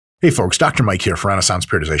Hey folks, Dr. Mike here for Renaissance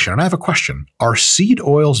Periodization, and I have a question. Are seed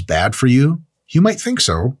oils bad for you? You might think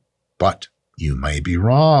so, but you might be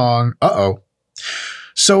wrong.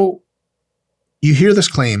 So you hear this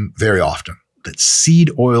claim very often that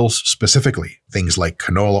seed oils specifically, things like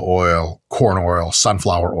canola oil, corn oil,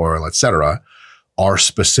 sunflower oil, etc., are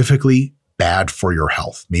specifically bad for your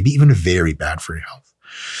health, maybe even very bad for your health.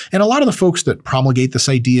 And a lot of the folks that promulgate this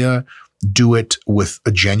idea do it with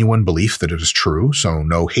a genuine belief that it is true, so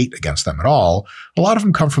no hate against them at all. A lot of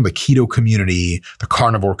them come from the keto community, the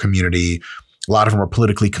carnivore community. A lot of them are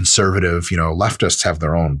politically conservative. You know, leftists have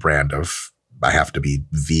their own brand of, I have to be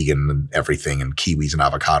vegan and everything and kiwis and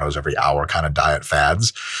avocados every hour kind of diet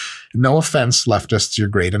fads. No offense, leftists, you're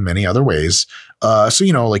great in many other ways. So,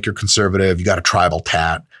 you know, like you're conservative, you got a tribal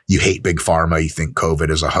tat, you hate big pharma, you think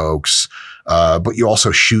COVID is a hoax. But you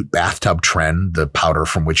also shoot Bathtub Trend, the powder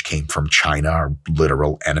from which came from China, our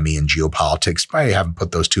literal enemy in geopolitics. I haven't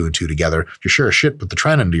put those two and two together. You're sure as shit put the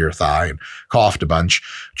Tren into your thigh and coughed a bunch.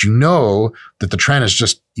 But you know that the Tren is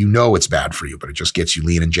just, you know it's bad for you, but it just gets you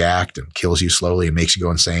lean and jacked and kills you slowly and makes you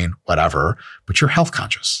go insane, whatever. But you're health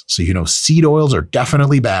conscious. So you know seed oils are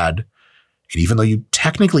definitely bad. And even though you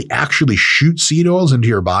technically actually shoot seed oils into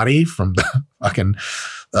your body from the fucking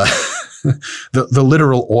the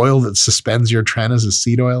literal oil that suspends your Tren as a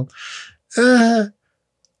seed oil,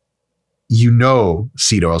 you know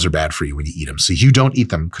seed oils are bad for you when you eat them. So you don't eat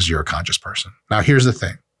them because you're a conscious person. Now, here's the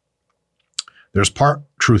thing. There's part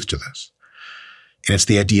truth to this. And it's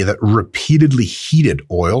the idea that repeatedly heated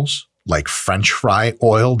oils, like French fry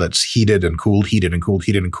oil that's heated and cooled, heated and cooled,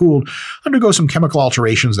 heated and cooled, undergo some chemical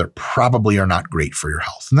alterations that probably are not great for your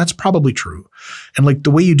health. And that's probably true. And like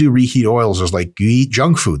the way you do reheat oils is like you eat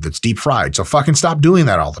junk food that's deep fried. So fucking stop doing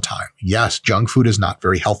that all the time. Yes, junk food is not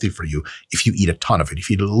very healthy for you if you eat a ton of it. If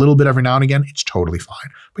you eat a little bit every now and again, it's totally fine.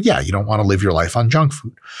 But yeah, you don't want to live your life on junk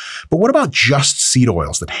food. But what about just seed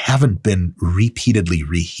oils that haven't been repeatedly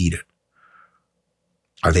reheated?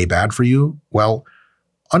 Are they bad for you? Well,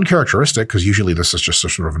 uncharacteristic, because usually this is just a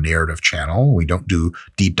sort of narrative channel. We don't do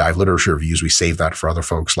deep dive literature reviews. We save that for other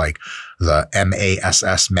folks like the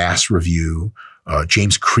MASS Review,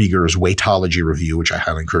 James Krieger's Weightology Review, which I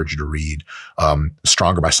highly encourage you to read.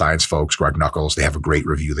 Stronger by Science folks, Greg Nuckols, they have a great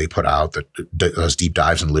review they put out that does deep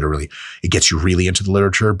dives and literally it gets you really into the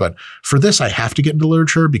literature. But for this, I have to get into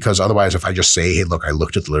literature because otherwise if I just say, hey, look, I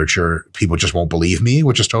looked at the literature, people just won't believe me,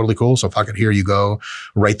 which is totally cool. So fuck it, here you go.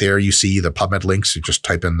 Right there, you see the PubMed links. You just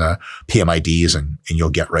type in the PMIDs and you'll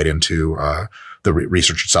get right into the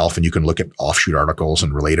research itself. And you can look at offshoot articles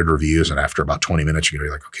and related reviews. And after about 20 minutes, you're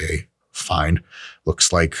going to be like, okay, fine.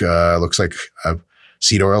 Looks like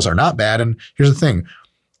seed oils are not bad. And here's the thing.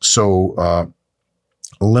 So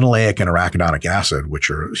linoleic and arachidonic acid, which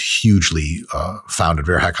are hugely found at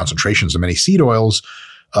very high concentrations in many seed oils,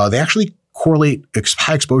 they actually correlate,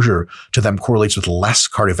 high exposure to them correlates with less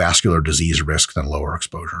cardiovascular disease risk than lower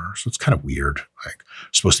exposure. So it's kind of weird. Like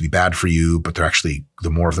supposed to be bad for you, but they're actually, the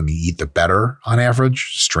more of them you eat, the better on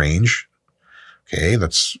average. Strange. Okay,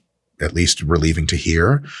 that's at least relieving to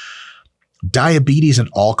hear. Diabetes and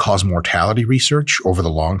all-cause mortality research over the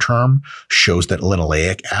long term shows that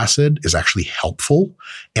linoleic acid is actually helpful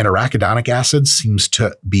and arachidonic acid seems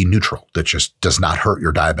to be neutral. That just does not hurt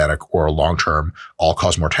your diabetic or long-term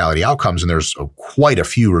all-cause mortality outcomes. And there's quite a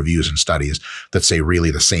few reviews and studies that say really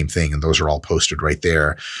the same thing. And those are all posted right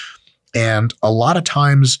there. And a lot of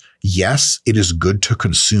times, yes, it is good to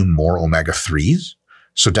consume more omega-3s.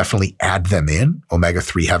 So definitely add them in,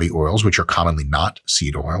 omega-3 heavy oils, which are commonly not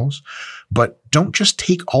seed oils. But don't just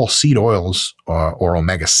take all seed oils or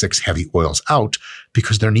omega-6 heavy oils out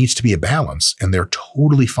because there needs to be a balance and they're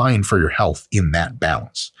totally fine for your health in that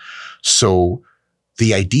balance. So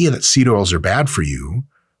the idea that seed oils are bad for you,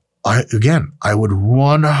 I would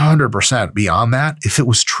 100% be on that if it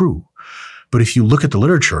was true. But if you look at the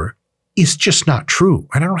literature, it's just not true.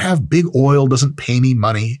 And I don't have big oil, doesn't pay me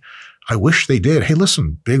money. I wish they did. Hey,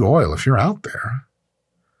 listen, big oil, if you're out there,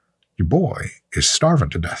 your boy is starving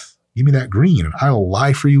to death. Give me that green and I'll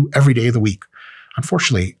lie for you every day of the week.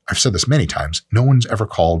 Unfortunately, I've said this many times. No one's ever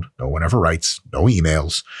called. No one ever writes. No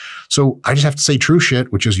emails. So I just have to say true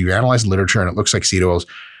shit, which is you analyze the literature and it looks like seed oils,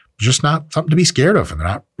 just not something to be scared of and they're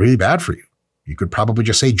not really bad for you. You could probably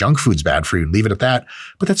just say junk food's bad for you and leave it at that.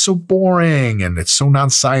 But that's so boring and it's so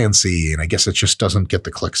non-science-y. And I guess it just doesn't get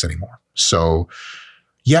the clicks anymore. So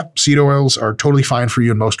yep, seed oils are totally fine for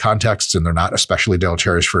you in most contexts, and they're not especially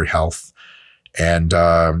deleterious for your health. And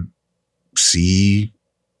see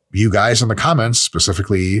you guys in the comments,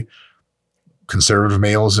 specifically conservative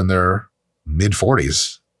males in their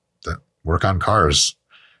mid-40s that work on cars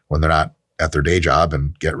when they're not at their day job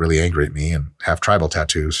and get really angry at me and have tribal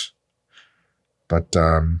tattoos. But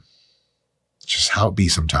it's just how it be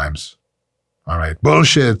sometimes. All right.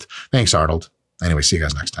 Bullshit. Thanks, Arnold. Anyway, see you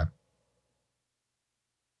guys next time.